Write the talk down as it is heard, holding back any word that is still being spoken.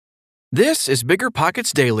This is Bigger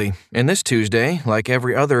Pockets Daily, and this Tuesday, like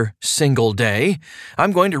every other single day,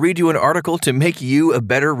 I'm going to read you an article to make you a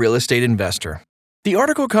better real estate investor. The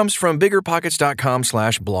article comes from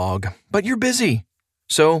biggerpockets.com/blog, but you're busy,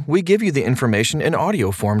 so we give you the information in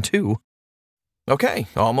audio form too. Okay,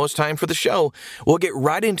 almost time for the show. We'll get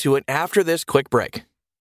right into it after this quick break.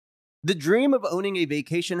 The dream of owning a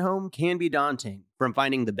vacation home can be daunting. From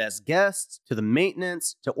finding the best guests, to the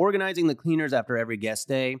maintenance, to organizing the cleaners after every guest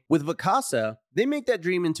day, with Vacasa, they make that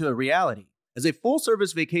dream into a reality. As a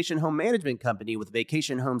full-service vacation home management company with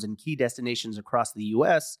vacation homes in key destinations across the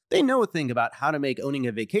U.S., they know a thing about how to make owning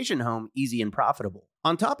a vacation home easy and profitable.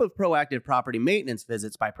 On top of proactive property maintenance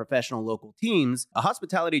visits by professional local teams, a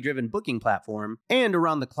hospitality-driven booking platform, and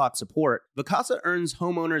around-the-clock support, Vacasa earns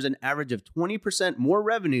homeowners an average of 20% more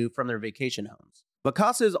revenue from their vacation homes.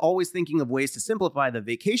 Vacasa is always thinking of ways to simplify the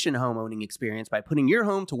vacation home owning experience by putting your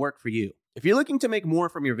home to work for you. If you're looking to make more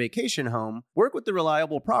from your vacation home, work with the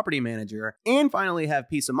reliable property manager, and finally have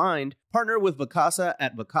peace of mind, partner with Vacasa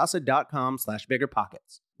at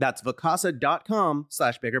vacasa.com/biggerpockets. That's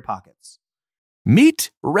vacasa.com/biggerpockets. Meet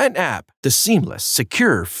RentApp, the seamless,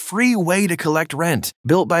 secure, free way to collect rent.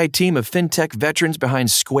 Built by a team of fintech veterans behind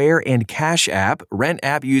Square and Cash App,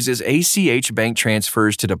 RentApp uses ACH bank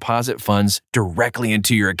transfers to deposit funds directly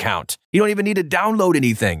into your account. You don't even need to download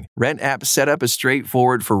anything. RentApp setup is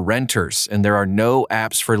straightforward for renters, and there are no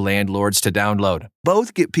apps for landlords to download.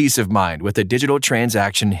 Both get peace of mind with a digital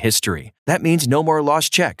transaction history. That means no more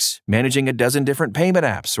lost checks, managing a dozen different payment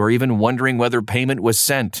apps, or even wondering whether payment was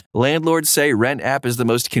sent. Landlords say RentApp is the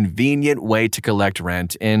most convenient way to collect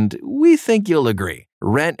rent, and we think you'll agree.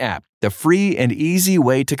 RentApp, the free and easy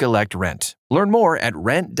way to collect rent. Learn more at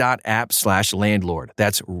rent.app/landlord.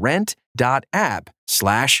 That's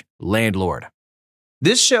rent.app/landlord.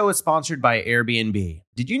 This show is sponsored by Airbnb.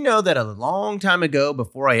 Did you know that a long time ago,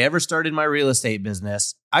 before I ever started my real estate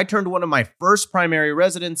business, I turned one of my first primary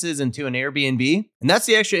residences into an Airbnb? And that's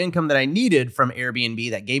the extra income that I needed from Airbnb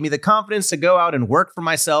that gave me the confidence to go out and work for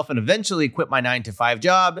myself and eventually quit my 9-to-5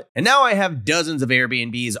 job. And now I have dozens of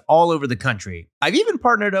Airbnbs all over the country. I've even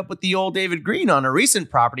partnered up with the old David Green on a recent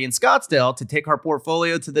property in Scottsdale to take our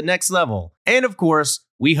portfolio to the next level. And of course,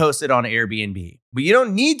 we host it on Airbnb. But you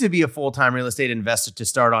don't need to be a full-time real estate investor to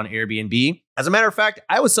start on Airbnb. As a matter of fact,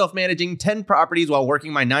 I was self-managing 10 properties while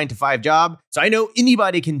working my 9-to-5 job, so I know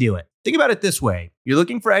anybody can do it. Think about it this way. You're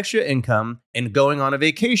looking for extra income and going on a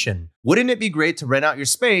vacation. Wouldn't it be great to rent out your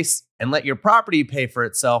space and let your property pay for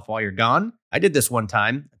itself while you're gone? I did this one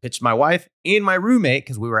time. I pitched my wife and my roommate,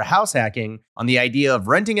 because we were house hacking, on the idea of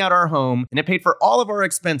renting out our home, and it paid for all of our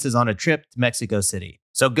expenses on a trip to Mexico City.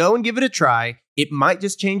 So go and give it a try. It might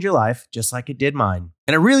just change your life, just like it did mine.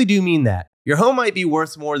 And I really do mean that. Your home might be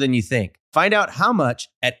worth more than you think. Find out how much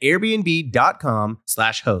at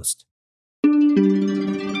airbnb.com/host.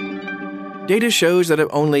 Data shows that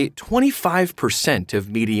only 25% of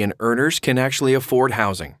median earners can actually afford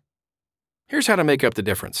housing. Here's how to make up the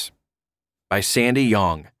difference. By Sandy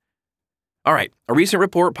Yong. All right, a recent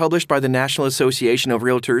report published by the National Association of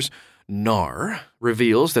Realtors, NAR,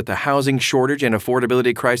 reveals that the housing shortage and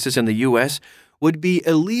affordability crisis in the U.S. would be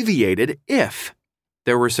alleviated if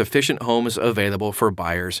there were sufficient homes available for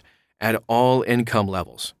buyers at all income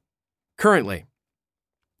levels. Currently,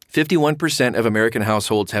 51% of American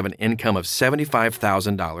households have an income of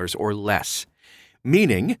 $75,000 or less,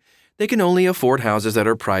 meaning they can only afford houses that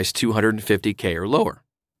are priced $250K or lower.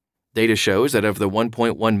 Data shows that of the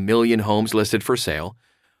 1.1 million homes listed for sale,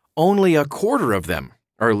 only a quarter of them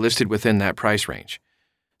are listed within that price range.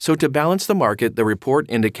 So to balance the market, the report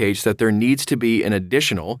indicates that there needs to be an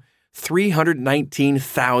additional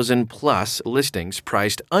 319,000 plus listings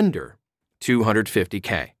priced under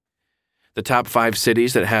 $250K. The top 5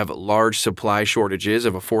 cities that have large supply shortages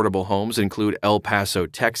of affordable homes include El Paso,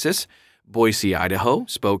 Texas, Boise, Idaho,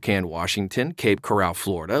 Spokane, Washington, Cape Coral,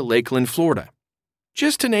 Florida, Lakeland, Florida,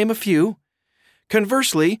 just to name a few.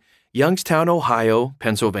 Conversely, Youngstown, Ohio,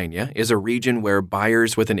 Pennsylvania is a region where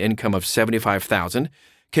buyers with an income of $75,000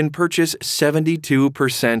 can purchase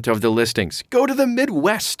 72% of the listings. Go to the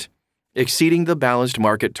Midwest, exceeding the balanced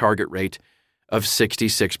market target rate of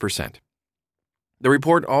 66%. The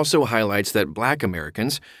report also highlights that Black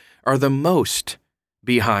Americans are the most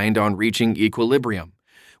behind on reaching equilibrium,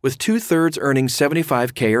 with 2/3 earning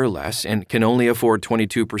 $75K or less and can only afford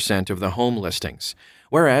 22% of the home listings,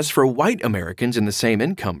 whereas for white Americans in the same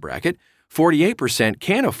income bracket, 48%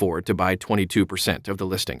 can afford to buy 22% of the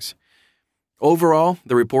listings. Overall,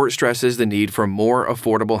 the report stresses the need for more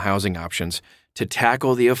affordable housing options to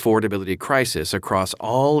tackle the affordability crisis across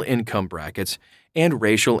all income brackets and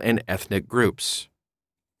racial and ethnic groups.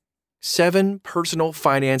 7 personal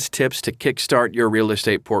finance tips to kickstart your real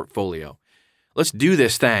estate portfolio. Let's do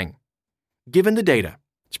this thing. Given the data,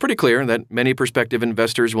 it's pretty clear that many prospective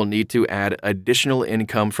investors will need to add additional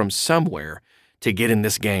income from somewhere to get in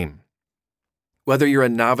this game. Whether you're a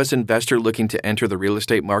novice investor looking to enter the real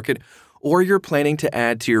estate market or you're planning to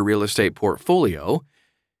add to your real estate portfolio,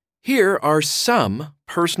 here are some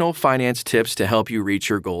personal finance tips to help you reach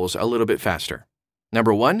your goals a little bit faster.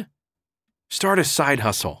 Number 1, start a side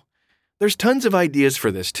hustle. There's tons of ideas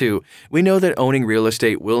for this too. We know that owning real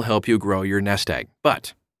estate will help you grow your nest egg,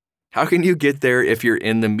 but how can you get there if you're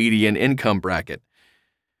in the median income bracket?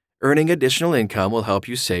 Earning additional income will help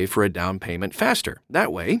you save for a down payment faster.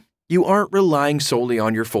 That way, you aren't relying solely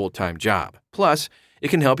on your full-time job. Plus, it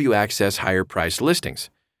can help you access higher-priced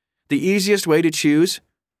listings. The easiest way to choose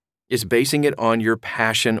is basing it on your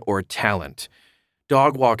passion or talent.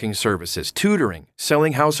 Dog walking services, tutoring,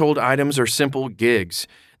 selling household items, or simple gigs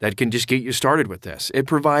that can just get you started with this. It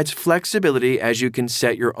provides flexibility as you can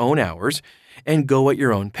set your own hours and go at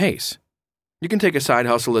your own pace. You can take a side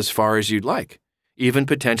hustle as far as you'd like, even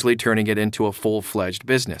potentially turning it into a full-fledged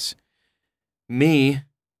business.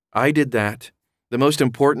 I did that. The most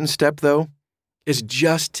important step, though, is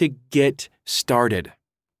just to get started.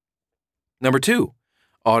 Number 2,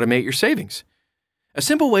 automate your savings. A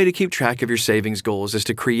simple way to keep track of your savings goals is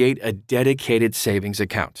to create a dedicated savings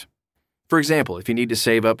account. For example, if you need to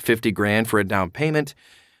save up $50,000 for a down payment,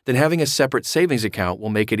 then having a separate savings account will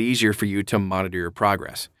make it easier for you to monitor your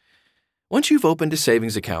progress. Once you've opened a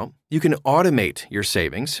savings account, you can automate your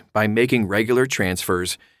savings by making regular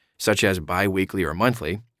transfers, such as bi-weekly or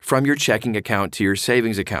monthly, from your checking account to your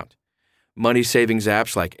savings account. Money savings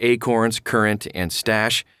apps like Acorns, Current, and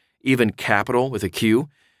Stash, even Capital with a Q,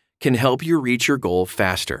 can help you reach your goal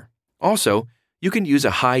faster. Also, you can use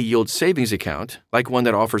a high-yield savings account, like one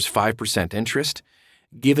that offers 5% interest,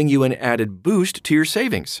 giving you an added boost to your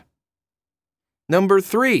savings. Number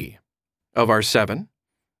 3 of our 7,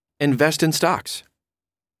 invest in stocks.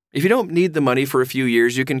 If you don't need the money for a few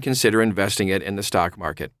years, you can consider investing it in the stock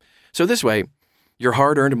market. So this way, your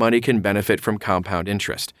hard-earned money can benefit from compound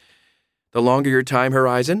interest. The longer your time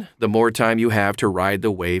horizon, the more time you have to ride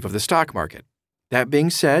the wave of the stock market. That being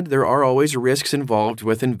said, there are always risks involved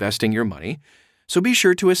with investing your money, so be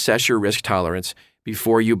sure to assess your risk tolerance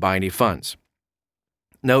before you buy any funds.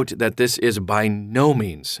 Note that this is by no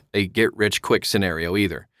means a get-rich-quick scenario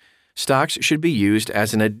either. Stocks should be used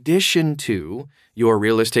as an addition to your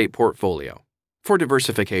real estate portfolio for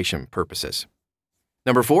diversification purposes.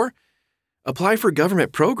 Number 4, apply for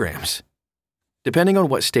government programs. Depending on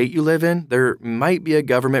what state you live in, there might be a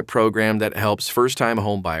government program that helps first-time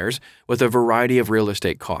homebuyers with a variety of real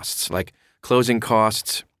estate costs, like closing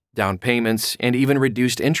costs, down payments, and even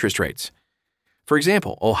reduced interest rates. For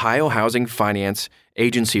example, Ohio Housing Finance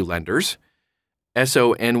Agency lenders,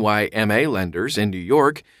 SONYMA lenders in New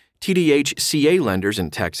York, TDHCA lenders in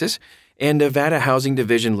Texas, and Nevada Housing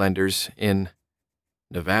Division lenders in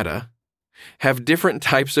Nevada have different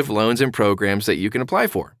types of loans and programs that you can apply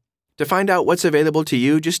for. To find out what's available to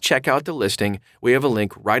you, just check out the listing. We have a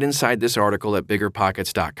link right inside this article at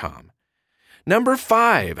biggerpockets.com. Number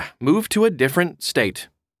 5, move to a different state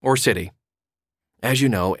or city. As you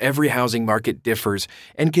know, every housing market differs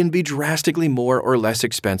and can be drastically more or less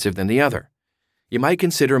expensive than the other. You might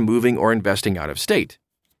consider moving or investing out of state.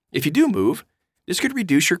 If you do move, this could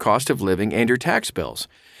reduce your cost of living and your tax bills.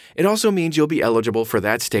 It also means you'll be eligible for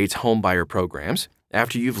that state's homebuyer programs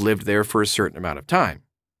after you've lived there for a certain amount of time.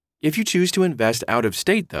 If you choose to invest out of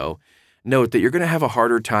state, though, note that you're going to have a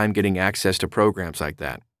harder time getting access to programs like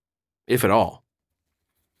that, if at all.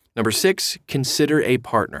 Number 6, consider a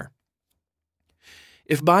partner.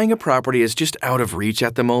 If buying a property is just out of reach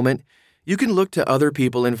at the moment, you can look to other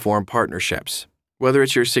people and form partnerships, whether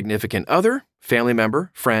it's your significant other, family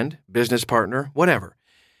member, friend, business partner, whatever.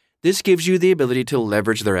 This gives you the ability to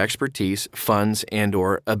leverage their expertise, funds,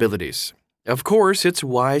 and/or abilities. Of course, it's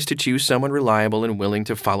wise to choose someone reliable and willing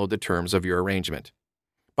to follow the terms of your arrangement.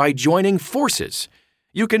 By joining forces,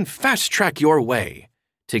 you can fast-track your way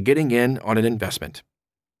to getting in on an investment.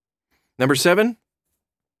 Number 7,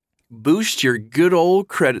 boost your good old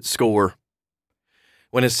credit score.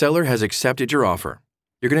 When a seller has accepted your offer,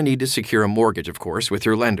 you're going to need to secure a mortgage, of course, with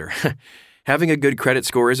your lender. Having a good credit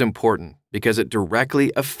score is important because it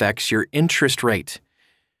directly affects your interest rate.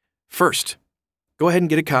 First, go ahead and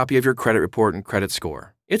get a copy of your credit report and credit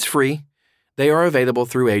score. It's free. They are available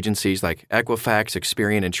through agencies like Equifax,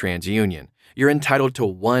 Experian, and TransUnion. You're entitled to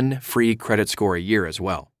 1 free credit score a year as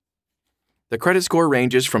well. The credit score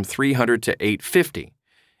ranges from 300 to 850.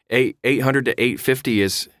 800 to 850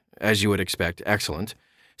 is, as you would expect, excellent.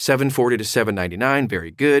 740 to 799,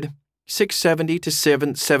 very good. 670 to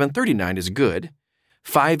 739 is good,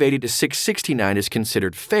 580 to 669 is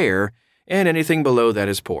considered fair, and anything below that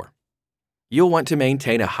is poor. You'll want to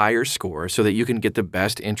maintain a higher score so that you can get the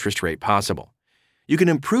best interest rate possible. You can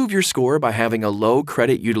improve your score by having a low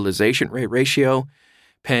credit utilization rate ratio,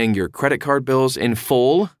 paying your credit card bills in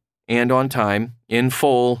full and on time, in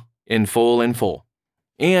full, and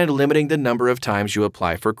limiting the number of times you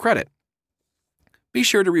apply for credit. Be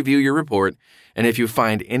sure to review your report, and if you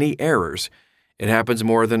find any errors, it happens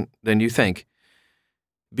more than you think,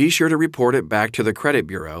 be sure to report it back to the credit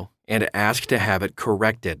bureau and ask to have it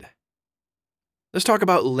corrected. Let's talk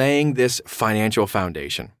about laying this financial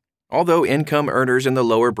foundation. Although income earners in the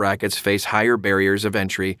lower brackets face higher barriers of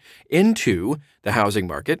entry into the housing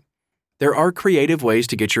market, there are creative ways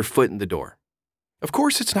to get your foot in the door. Of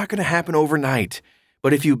course, it's not going to happen overnight,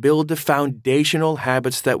 but if you build the foundational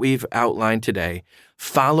habits that we've outlined today,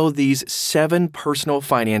 follow these 7 personal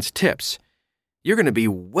finance tips, you're going to be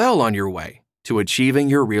well on your way to achieving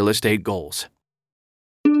your real estate goals.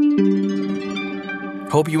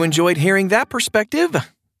 Hope you enjoyed hearing that perspective.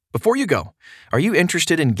 Before you go, are you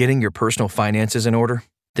interested in getting your personal finances in order?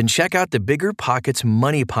 Then check out the Bigger Pockets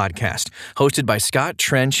Money Podcast, hosted by Scott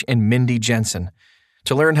Trench and Mindy Jensen.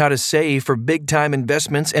 To learn how to save for big-time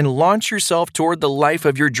investments and launch yourself toward the life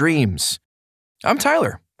of your dreams. I'm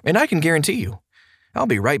Tyler, and I can guarantee you, I'll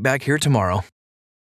be right back here tomorrow.